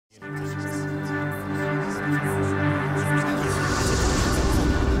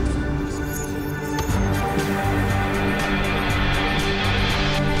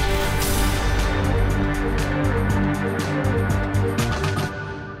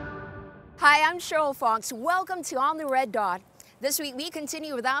Hi, I'm Cheryl Fox. Welcome to On the Red Dot. This week we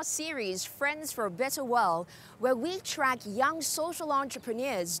continue with our series, Friends for a Better World, where we track young social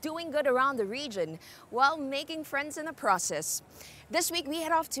entrepreneurs doing good around the region while making friends in the process. This week we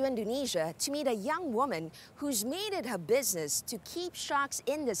head off to Indonesia to meet a young woman who's made it her business to keep sharks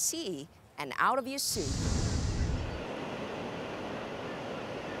in the sea and out of your soup.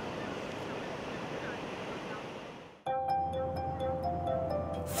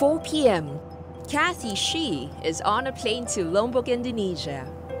 4 p.m. Kathy Shi is on a plane to Lombok, Indonesia.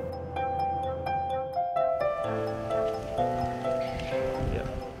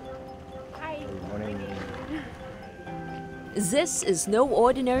 Hi. Good morning. This is no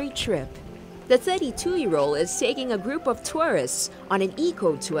ordinary trip. The 32-year-old is taking a group of tourists on an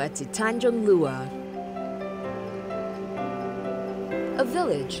eco tour to Tanjung Lua, a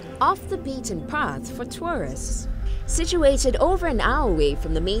village off the beaten path for tourists, situated over an hour away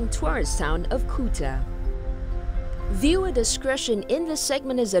from the main tourist town of Kuta. Viewer discretion in this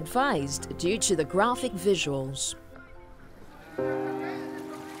segment is advised due to the graphic visuals.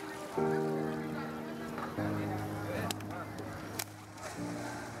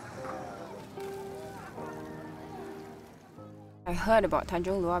 I heard about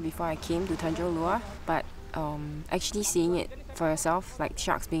Tanjung Lua before I came to Tanjung Lua, but actually seeing it for yourself, like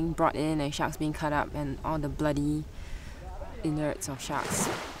sharks being brought in and sharks being cut up and all the bloody innards of sharks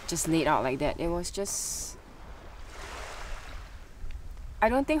just laid out like that, it was just... I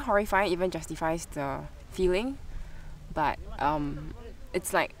don't think horrifying even justifies the feeling, but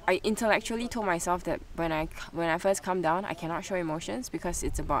it's like I intellectually told myself that when I first come down, I cannot show emotions because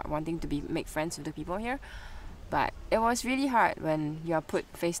it's about wanting to make friends with the people here. But it was really hard when you are put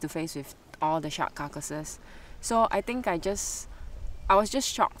face to face with all the shark carcasses. So I think I was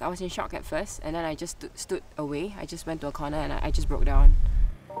just shocked. I was in shock at first, and then I just stood away. I just went to a corner and I just broke down.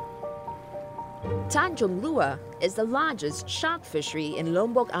 Tanjung Lua is the largest shark fishery in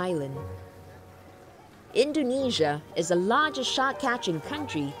Lombok Island. Indonesia is the largest shark catching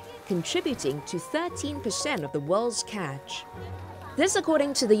country, contributing to 13% of the world's catch. This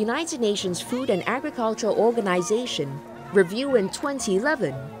according to the United Nations Food and Agriculture Organization review in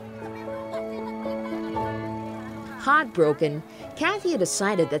 2011. Heartbroken, Kathy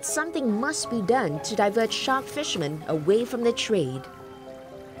decided that something must be done to divert shark fishermen away from the trade.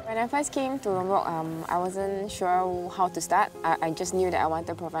 When I first came to Lombok, I wasn't sure how to start. I just knew that I wanted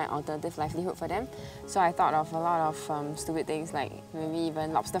to provide an alternative livelihood for them. So I thought of a lot of stupid things like maybe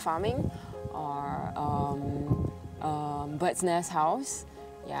even lobster farming or bird's nest house.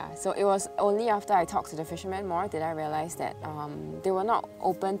 Yeah, so it was only after I talked to the fishermen more did I realize that they were not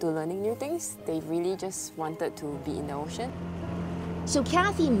open to learning new things. They really just wanted to be in the ocean. So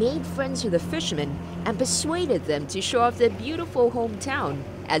Kathy made friends with the fishermen and persuaded them to show off their beautiful hometown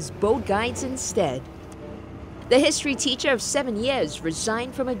as boat guides instead. The history teacher of 7 years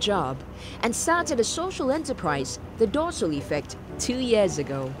resigned from a job and started a social enterprise, the Dorsal Effect, 2 years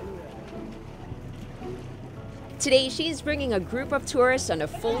ago. Today, she's bringing a group of tourists on a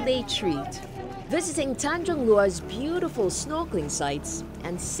full-day treat, visiting Tanjung Lua's beautiful snorkeling sites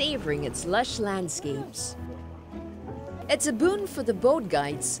and savoring its lush landscapes. It's a boon for the boat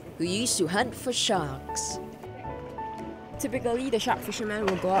guides who used to hunt for sharks. Typically, the shark fishermen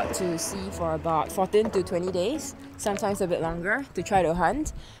will go out to sea for about 14 to 20 days, sometimes a bit longer, to try to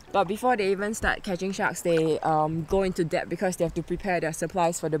hunt. But before they even start catching sharks, they go into debt because they have to prepare their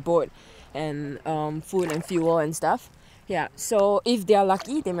supplies for the boat and food and fuel and stuff. Yeah, so if they are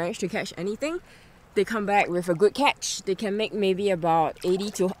lucky, they manage to catch anything. They come back with a good catch. They can make maybe about 80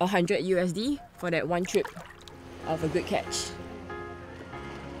 to 100 USD for that one trip of a good catch.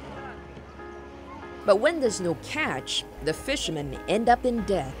 But when there's no catch, the fishermen end up in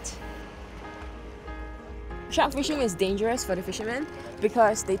debt. Shark fishing is dangerous for the fishermen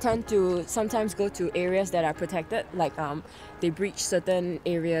because they tend to sometimes go to areas that are protected, like they breach certain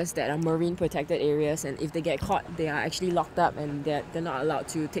areas that are marine protected areas, and if they get caught, they are actually locked up and they're not allowed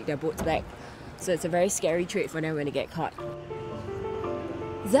to take their boats back. So it's a very scary trade for them when they get caught.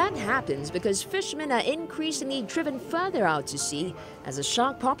 That happens because fishermen are increasingly driven further out to sea as the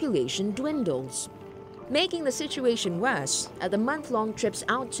shark population dwindles, making the situation worse are the month-long trips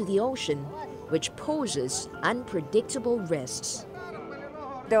out to the ocean, which poses unpredictable risks.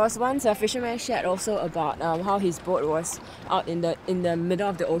 There was once a fisherman shared also about how his boat was out in the middle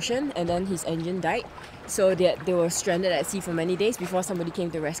of the ocean and then his engine died, so they were stranded at sea for many days before somebody came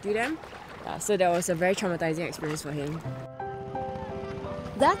to rescue them. So that was a very traumatizing experience for him.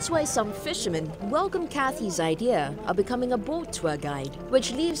 That's why some fishermen welcome Kathy's idea of becoming a boat tour guide,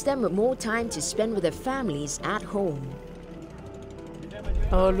 which leaves them with more time to spend with their families at home.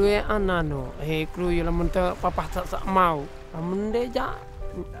 Lui anano, kru yang munta papa tak mau. Amun dia ja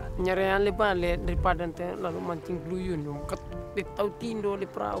nyarean le bale daripada ente lalu mancing gluyun dong. Di tau tindo di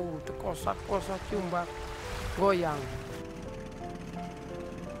perahu, te kosak cumba goyang.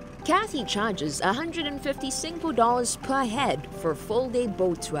 Kathy charges $150 Singapore dollars per head for a full-day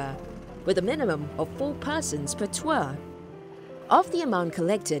boat tour, with a minimum of 4 persons per tour. Of the amount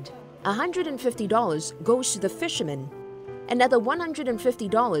collected, $150 goes to the fishermen. Another $150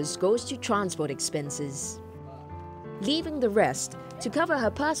 goes to transport expenses, leaving the rest to cover her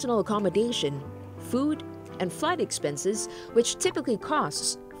personal accommodation, food, and flight expenses, which typically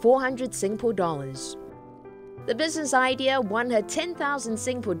costs 400 Singapore dollars. The business idea won her 10,000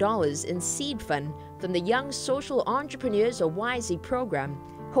 Singapore dollars in seed fund from the Young Social Entrepreneurs or YC program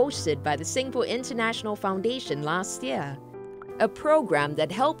hosted by the Singapore International Foundation last year, a program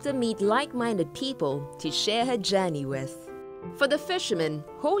that helped her meet like-minded people to share her journey with. For the fishermen,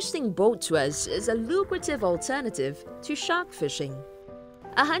 hosting boat tours is a lucrative alternative to shark fishing.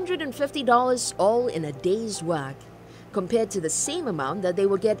 $150 all in a day's work, compared to the same amount that they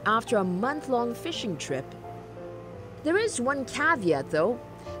would get after a month-long fishing trip. There is one caveat though,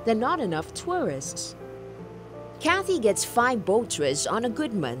 there are not enough tourists. Kathy gets 5 boat tours on a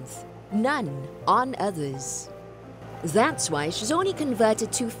good month, none on others. That's why she's only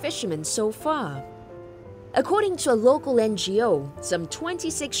converted 2 fishermen so far. According to a local NGO, some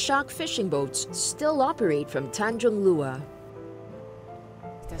 26 shark fishing boats still operate from Tanjung Lua.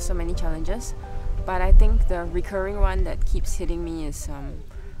 There's so many challenges, but I think the recurring one that keeps hitting me is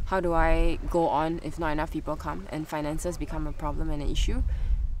how do I go on if not enough people come and finances become a problem and an issue.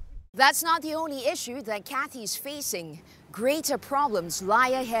 That's not the only issue that Kathy's facing. Greater problems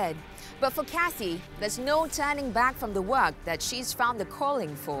lie ahead. But for Kathy, there's no turning back from the work that she's found the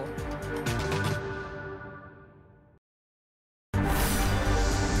calling for.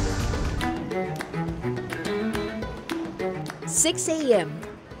 6 a.m.,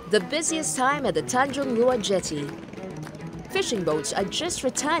 the busiest time at the Tanjung Lua jetty. Fishing boats are just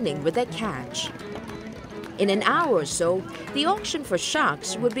returning with their catch. In an hour or so, the auction for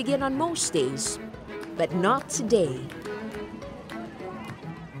sharks would begin on most days, but not today.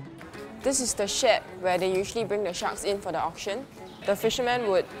 This is the shed where they usually bring the sharks in for the auction. The fishermen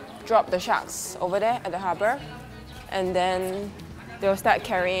would drop the sharks over there at the harbour, and then they'll start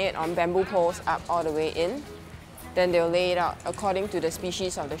carrying it on bamboo poles up all the way in. Then they'll lay it out according to the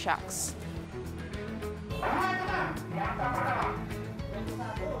species of the sharks.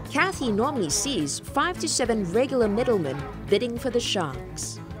 Kathy normally sees 5 to 7 regular middlemen bidding for the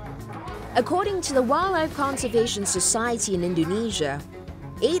sharks. According to the Wildlife Conservation Society in Indonesia,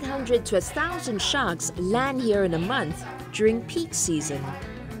 800 to 1,000 sharks land here in a month during peak season,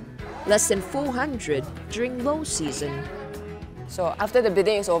 less than 400 during low season. So after the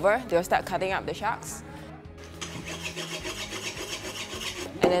bidding is over, they'll start cutting up the sharks.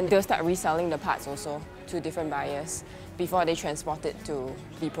 And then they'll start reselling the parts also to different buyers before they transport it to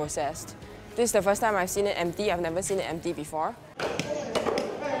be processed. This is the first time I've seen it empty. I've never seen it empty before.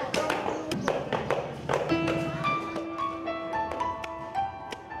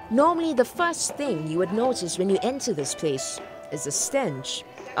 Normally, the first thing you would notice when you enter this place is the stench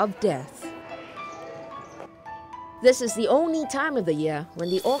of death. This is the only time of the year when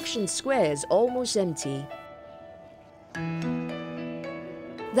the auction square is almost empty.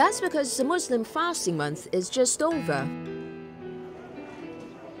 That's because the Muslim fasting month is just over.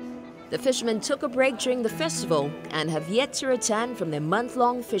 The fishermen took a break during the festival and have yet to return from their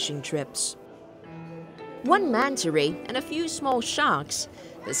month-long fishing trips. 1 manta ray and a few small sharks,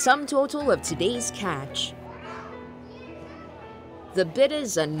 the sum total of today's catch. The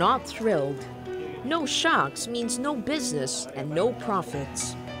bidders are not thrilled. No sharks means no business and no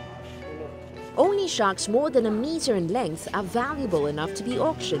profits. Only sharks more than 1 meter in length are valuable enough to be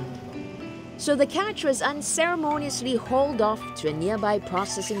auctioned. So the catch was unceremoniously hauled off to a nearby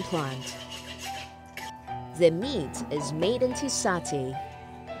processing plant. The meat is made into satay.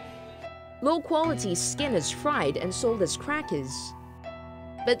 Low-quality skin is fried and sold as crackers.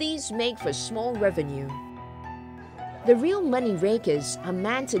 But these make for small revenue. The real money rakers are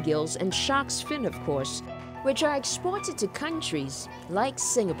manta gills and shark's fin, of course, which are exported to countries like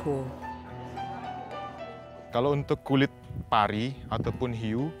Singapore. Kalau untuk kulit pari ataupun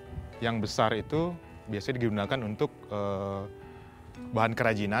hiu yang besar itu biasanya digunakan untuk bahan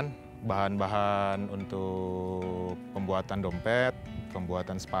kerajinan, bahan-bahan untuk pembuatan dompet,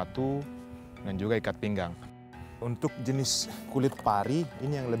 pembuatan sepatu, dan juga ikat pinggang. Untuk jenis kulit pari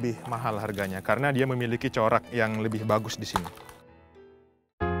ini yang lebih mahal harganya karena dia memiliki corak yang lebih bagus di sini.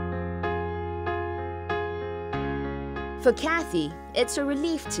 For Kathy, it's a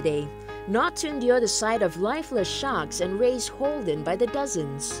relief today not to endure the sight of lifeless sharks and rays hauled in by the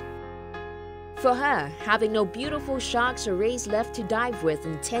dozens. For her, having no beautiful sharks or rays left to dive with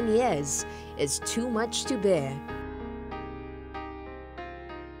in 10 years is too much to bear.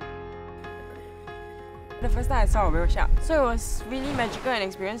 The first time I saw a whale shark, so it was really magical an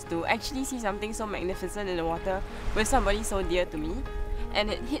experience to actually see something so magnificent in the water with somebody so dear to me. And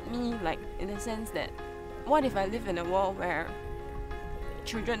it hit me like in the sense that what if I live in a world where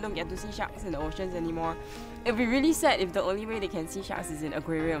children don't get to see sharks in the oceans anymore? It'd be really sad if the only way they can see sharks is in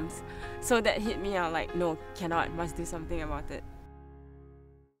aquariums. So that hit me out like, no, cannot, must do something about it.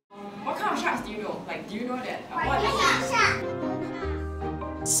 What kind of sharks do you know? Like, do you know that?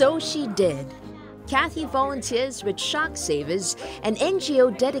 So she did. Kathy volunteers with Shark Savers, an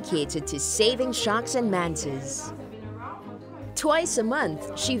NGO dedicated to saving sharks and mantas. Twice a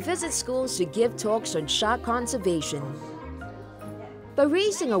month, she visits schools to give talks on shark conservation. But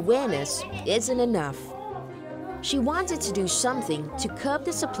raising awareness isn't enough. She wanted to do something to curb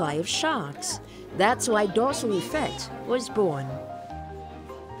the supply of sharks. That's why Dorsal Effect was born.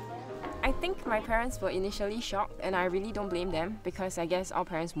 I think my parents were initially shocked, and I really don't blame them because I guess all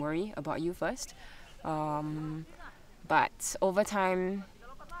parents worry about you first. But over time,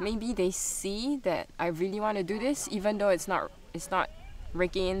 maybe they see that I really want to do this, even though it's not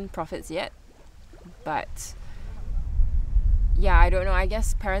raking in profits yet. But yeah, I don't know. I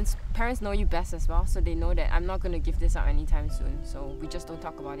guess parents know you best as well, so they know that I'm not going to give this up anytime soon. So we just don't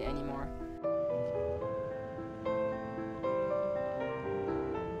talk about it anymore.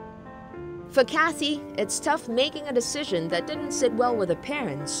 For Kathy, it's tough making a decision that didn't sit well with her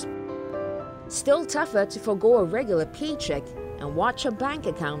parents. Still tougher to forgo a regular paycheck and watch her bank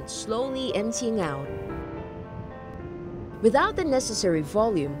account slowly emptying out. Without the necessary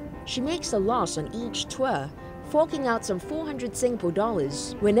volume, she makes a loss on each tour, forking out some 400 Singapore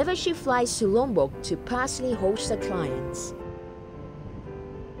dollars whenever she flies to Lombok to personally host her clients.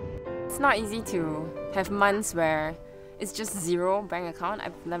 It's not easy to have months where it's just zero bank account.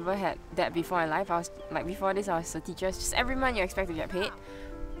 I've never had that before in life. Before this, I was a teacher. It's just every month you expect to get paid.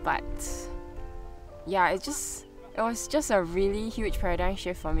 But yeah, it was just a really huge paradigm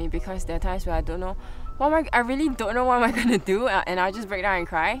shift for me because there are times where I really don't know what am I gonna do, and I'll just break down and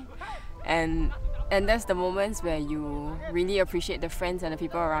cry. And that's the moments where you really appreciate the friends and the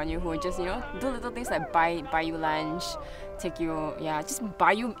people around you who will just, do little things like buy you lunch, just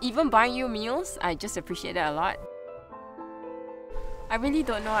buy you meals. I just appreciate that a lot. I really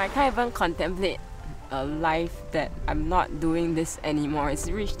don't know. I can't even contemplate a life that I'm not doing this anymore. It's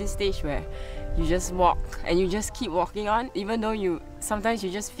reached this stage where you just walk and you just keep walking on, even though sometimes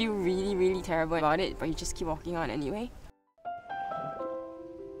you just feel really, really terrible about it, but you just keep walking on anyway.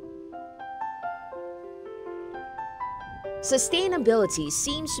 Sustainability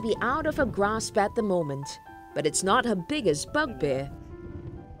seems to be out of her grasp at the moment, but it's not her biggest bugbear.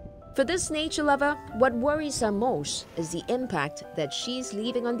 For this nature lover, what worries her most is the impact that she's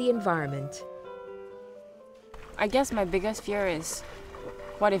leaving on the environment. I guess my biggest fear is,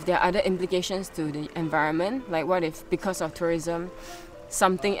 what if there are other implications to the environment? Like what if, because of tourism,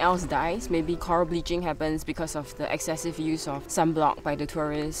 something else dies? Maybe coral bleaching happens because of the excessive use of sunblock by the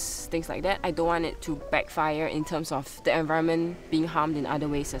tourists, things like that. I don't want it to backfire in terms of the environment being harmed in other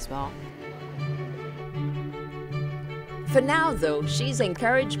ways as well. For now, though, she's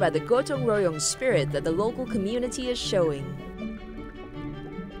encouraged by the gotong royong spirit that the local community is showing.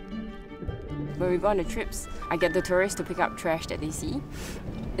 When we go on the trips, I get the tourists to pick up trash that they see.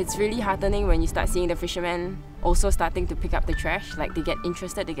 It's really heartening when you start seeing the fishermen also starting to pick up the trash. Like they get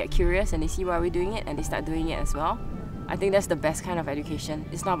interested, they get curious, and they see why we're doing it, and they start doing it as well. I think that's the best kind of education.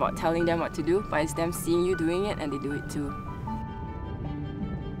 It's not about telling them what to do, but it's them seeing you doing it, and they do it too.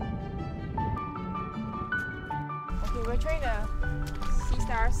 Okay, we're trying to sea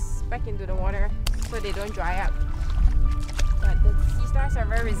stars back into the water so they don't dry up. But the sea stars are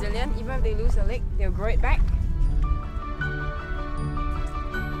very resilient. Even if they lose a leg, they'll grow it back.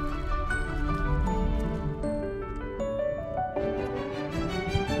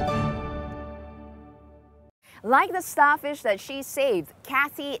 Like the starfish that she saved,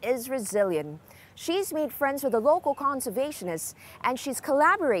 Kathy is resilient. She's made friends with the local conservationists and she's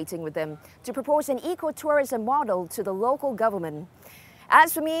collaborating with them to propose an ecotourism model to the local government.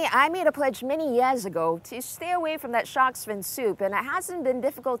 As for me, I made a pledge many years ago to stay away from that shark's fin soup, and it hasn't been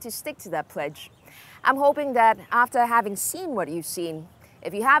difficult to stick to that pledge. I'm hoping that after having seen what you've seen,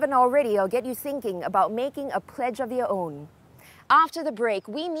 if you haven't already, I'll get you thinking about making a pledge of your own. After the break,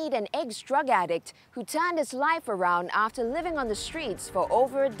 we meet an ex-drug addict who turned his life around after living on the streets for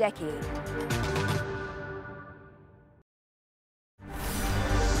over a decade.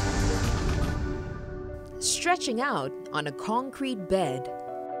 stretching out on a concrete bed,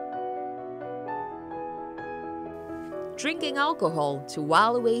 drinking alcohol to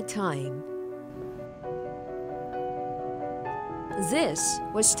while away time. This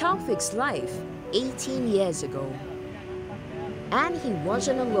was Taufik's life 18 years ago. And he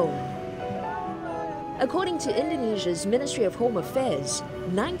wasn't alone. According to Indonesia's Ministry of Home Affairs,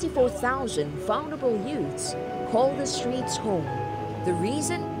 94,000 vulnerable youths call the streets home. The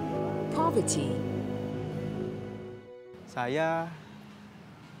reason? Poverty. Saya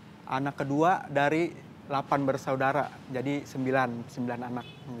anak kedua dari 8 bersaudara, jadi 9 anak.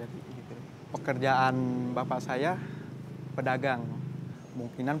 Jadi, gitu. Pekerjaan bapak saya pedagang,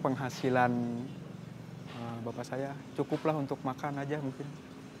 kemungkinan penghasilan bapak saya cukuplah untuk makan aja mungkin.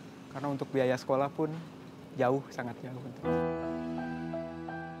 Karena untuk biaya sekolah pun jauh, sangat jauh.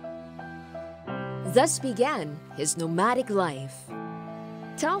 Thus began his nomadic life.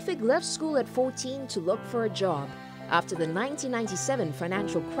 Taufik left school at 14 to look for a job after the 1997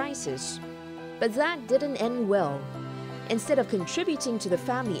 financial crisis. But that didn't end well. Instead of contributing to the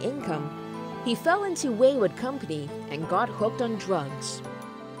family income, he fell into wayward company and got hooked on drugs.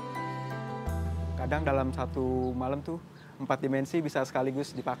 Kadang dalam satu malam tuh 4 dimensi bisa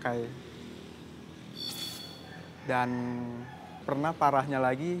sekaligus dipakai. Dan pernah parahnya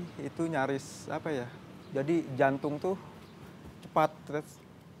lagi itu nyaris apa ya? Jadi jantung tuh cepat terus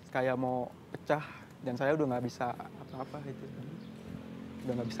kayak mau pecah dan saya udah nggak bisa apa-apa itu.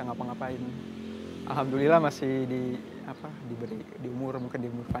 Udah nggak bisa ngapa-ngapain. Alhamdulillah masih diberi di umur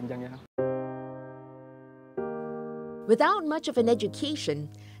panjang ya. Without much of an education,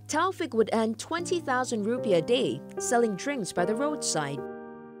 Taufik would earn 20,000 rupiah a day selling drinks by the roadside.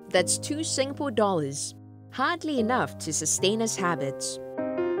 That's 2 Singapore dollars, hardly enough to sustain his habits.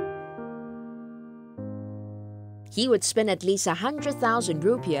 He would spend at least 100,000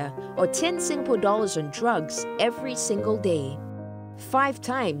 rupiah or 10 Singapore dollars on drugs every single day, 5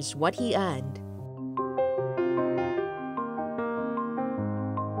 times what he earned.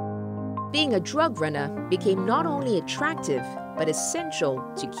 Being a drug runner became not only attractive, but essential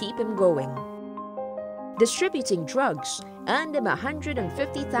to keep him going. Distributing drugs earned him 150,000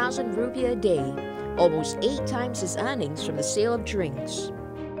 rupiah a day, almost 8 times his earnings from the sale of drinks.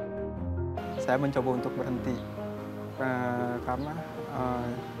 Saya mencoba untuk berhenti, karena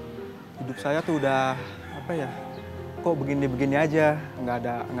hidup saya tuh udah kok begini-begini aja, nggak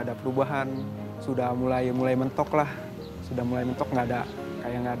ada perubahan, sudah mulai mentok lah, nggak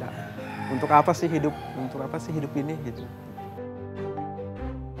ada. Untuk apa sih hidup ini gitu.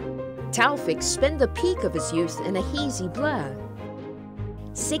 Taufik spent the peak of his youth in a hazy blur.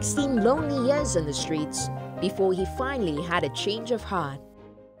 16 lonely years in the streets before he finally had a change of heart.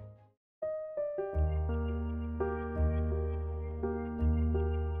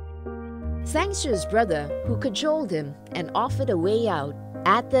 Thanks to his brother who cajoled him and offered a way out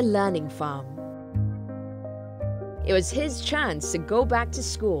at the learning farm. It was his chance to go back to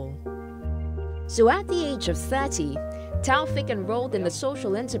school. So at the age of 30, Taufik enrolled in the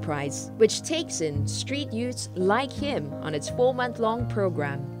social enterprise, which takes in street youths like him on its 4-month-long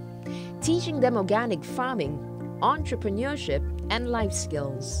program, teaching them organic farming, entrepreneurship, and life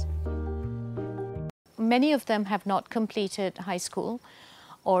skills. Many of them have not completed high school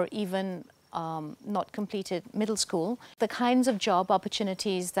or even not completed middle school. The kinds of job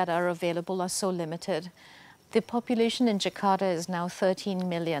opportunities that are available are so limited. The population in Jakarta is now 13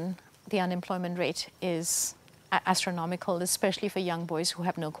 million. The unemployment rate is astronomical, especially for young boys who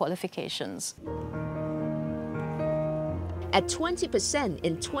have no qualifications. At 20%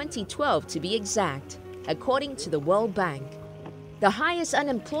 in 2012 to be exact, according to the World Bank, the highest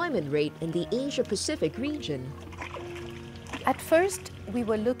unemployment rate in the Asia-Pacific region. At first, we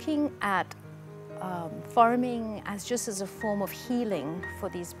were looking at farming just as a form of healing for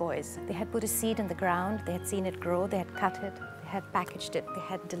these boys. They had put a seed in the ground, they had seen it grow, they had cut it, they had packaged it, they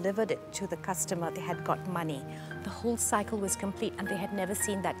had delivered it to the customer, they had got money. The whole cycle was complete and they had never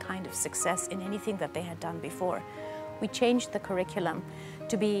seen that kind of success in anything that they had done before. We changed the curriculum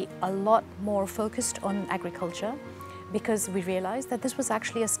to be a lot more focused on agriculture because we realized that this was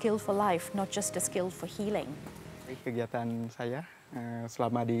actually a skill for life, not just a skill for healing. Kegiatan saya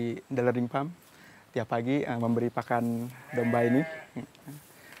selama di dairy farm, tiap pagi memberi pakan domba ini,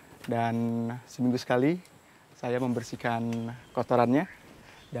 dan seminggu sekali saya membersihkan kotorannya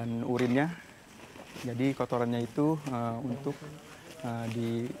dan urinnya. Jadi kotorannya itu untuk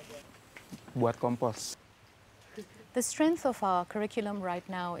dibuat kompos. The strength of our curriculum right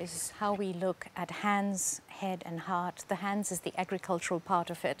now is how we look at hands, head and heart. The hands is the agricultural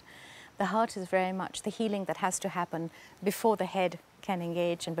part of it. The heart is very much the healing that has to happen before the head can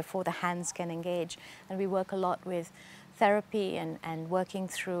engage and before the hands can engage. And we work a lot with therapy and working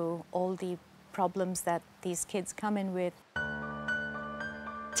through all the problems that these kids come in with.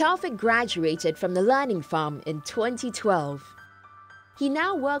 Taufik graduated from the Learning Farm in 2012. He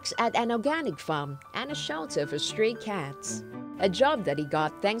now works at an organic farm and a shelter for stray cats, a job that he got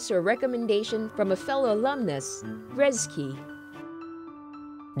thanks to a recommendation from a fellow alumnus, Rezki.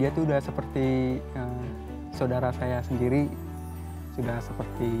 Dia tuh udah seperti saudara saya sendiri, sudah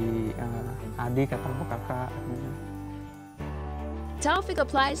seperti adik atau kakak. Taufik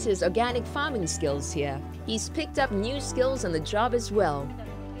applies his organic farming skills here. He's picked up new skills on the job as well,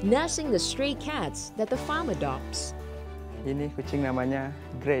 nursing the stray cats that the farm adopts. Ini kucing namanya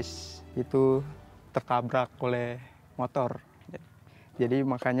Grace, itu tertabrak oleh motor. Jadi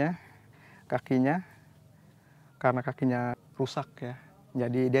makanya kakinya, karena kakinya rusak ya,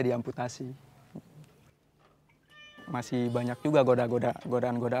 jadi dia diamputasi. Masih banyak juga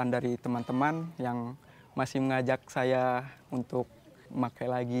godaan-godaan dari teman-teman yang masih mengajak saya untuk pakai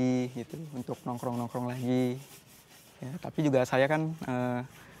lagi gitu, untuk nongkrong-nongkrong lagi. Ya, tapi juga saya kan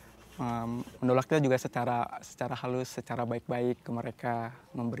menolaknya juga secara halus, secara baik-baik ke mereka,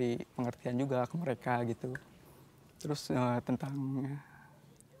 memberi pengertian juga ke mereka gitu. Terus tentang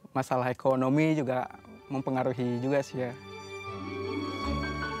masalah ekonomi juga mempengaruhi juga sih ya.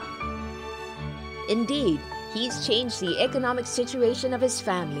 Indeed, he's changed the economic situation of his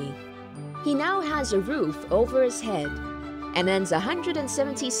family. He now has a roof over his head and earns 170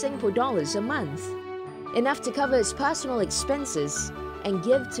 Singapore dollars a month, enough to cover his personal expenses and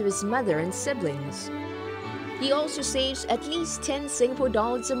give to his mother and siblings. He also saves at least 10 Singapore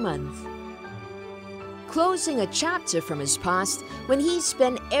dollars a month, closing a chapter from his past when he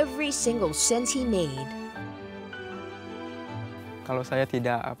spent every single cent he made. Kalau saya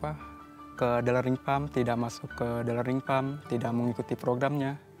tidak ke Learning Farm, tidak masuk ke Learning Farm, tidak mengikuti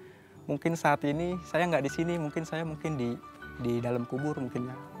programnya, mungkin saat ini saya nggak di sini, mungkin saya di dalam kubur mungkin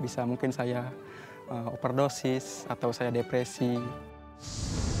ya. Bisa mungkin saya overdosis atau saya depresi.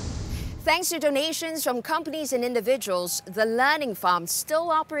 Thanks to donations from companies and individuals, the Learning Farm still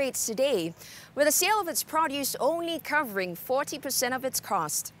operates today, with the sale of its produce only covering 40% of its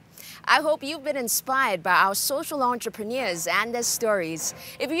cost. I hope you've been inspired by our social entrepreneurs and their stories.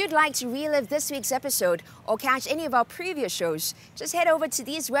 If you'd like to relive this week's episode or catch any of our previous shows, just head over to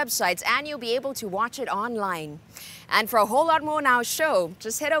these websites and you'll be able to watch it online. And for a whole lot more on our show,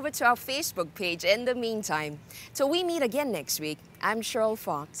 just head over to our Facebook page in the meantime. Till we meet again next week, I'm Cheryl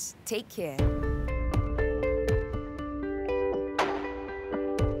Fox. Take care.